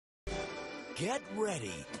Get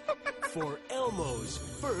ready for Elmo's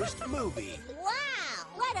first movie. Wow,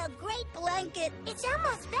 what a great blanket. It's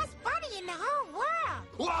Elmo's best buddy in the whole world.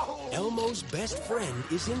 Whoa! Elmo's best friend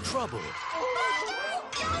is in trouble.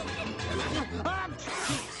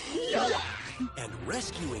 And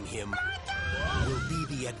rescuing him will be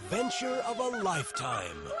the adventure of a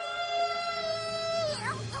lifetime.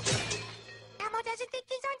 Elmo doesn't think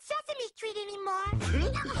he's on Sesame Street anymore.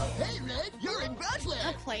 Hey, Red, you're in Grouchland.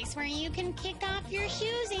 A place where you can kick off your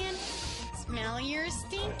shoes and smell your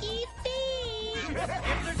stinky feet. If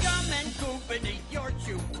they're dumb and goop beneath your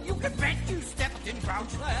shoe, you can bet you stepped in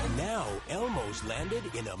Grouchland. Now Elmo's landed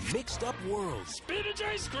in a mixed-up world Spinach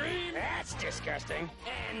ice cream. That's disgusting.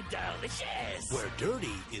 And delicious. where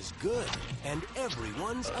dirty is good and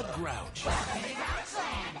everyone's a grouch. But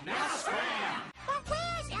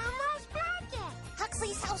where's Elmo's blanket?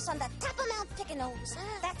 Huxley's house on the top of Mount Pickenos.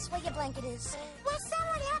 That's where your blanket is. Will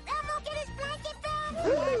someone help Elmo get his blanket back?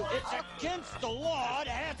 It's against the law to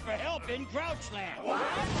ask for help in Grouchland. What?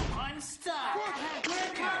 I'm stuck.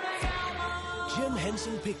 We're coming, Elmo! Jim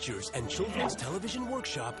Henson Pictures and Children's Television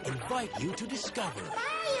Workshop invite you to discover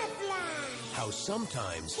Firefly! how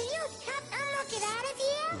sometimes Can you help Elmo get out of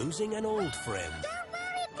here? losing an old friend Don't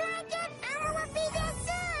worry, blanket. Elmo will be there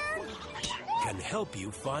soon. can help you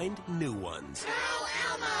find new ones.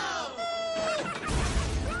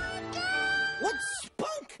 What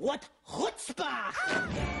spunk? What chutzpah?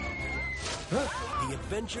 The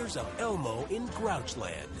Adventures of Elmo in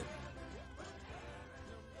Grouchland.